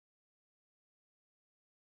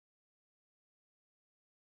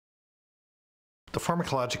The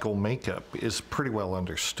pharmacological makeup is pretty well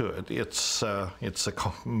understood. It's a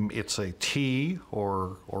tea,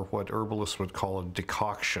 or what herbalists would call a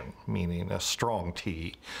decoction, meaning a strong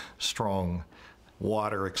tea, strong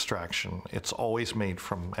water extraction. It's always made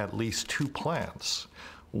from at least two plants,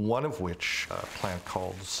 one of which, a plant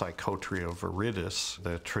called Psychotria viridis,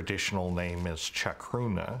 the traditional name is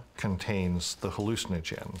chacruna, contains the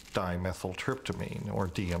hallucinogen dimethyltryptamine, or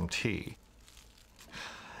DMT.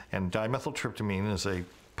 And dimethyltryptamine is a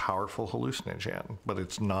powerful hallucinogen, but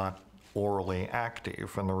it's not orally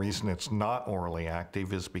active. And the reason it's not orally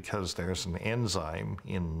active is because there's an enzyme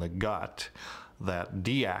in the gut that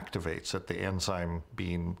deactivates it, the enzyme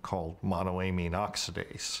being called monoamine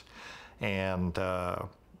oxidase. And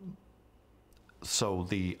so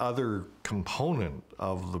the other component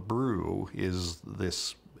of the brew is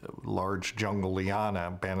this large jungle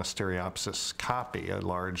liana, Banisteriopsis caapi, a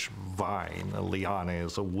large vine. A liana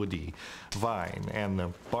is a woody vine, and the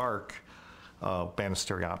bark of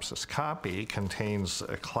Banisteriopsis caapi contains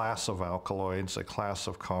a class of alkaloids, a class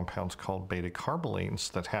of compounds called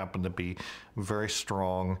beta-carbolines that happen to be very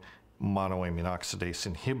strong monoamine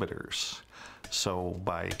oxidase inhibitors. So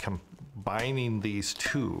by combining these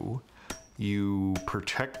two, you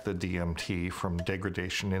protect the DMT from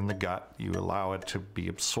degradation in the gut. You allow it to be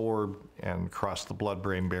absorbed and cross the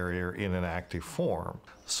blood-brain barrier in an active form.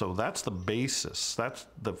 So that's the basis. That's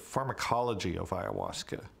the pharmacology of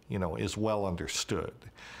ayahuasca, is well understood.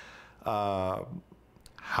 How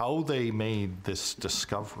they made this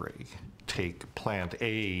discovery, take plant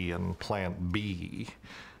A and plant B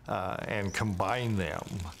and combine them,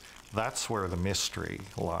 that's where the mystery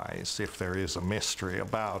lies, if there is a mystery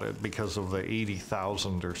about it, because of the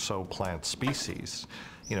 80,000 or so plant species,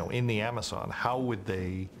 in the Amazon. How would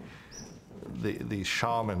these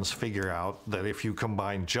shamans figure out that if you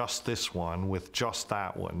combine just this one with just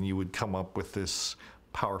that one, you would come up with this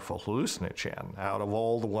powerful hallucinogen out of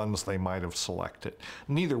all the ones they might have selected,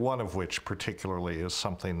 neither one of which particularly is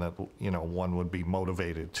something that, one would be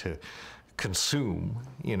motivated to consume.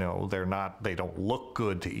 They don't look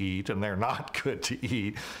good to eat, and they're not good to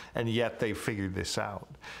eat, and yet they figured this out.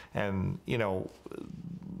 And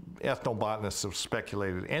ethnobotanists have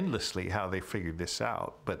speculated endlessly how they figured this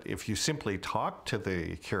out, but if you simply talk to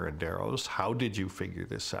the curanderos, how did you figure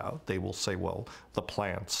this out? They will say, well, the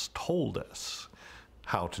plants told us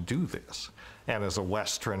how to do this. And as a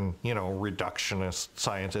Western, reductionist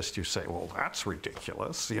scientist, you say, well, that's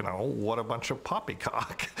ridiculous, what a bunch of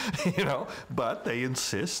poppycock, but they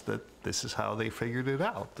insist that this is how they figured it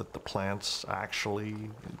out, that the plants actually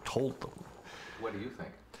told them. What do you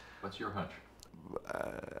think? What's your hunch?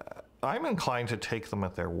 I'm inclined to take them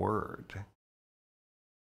at their word.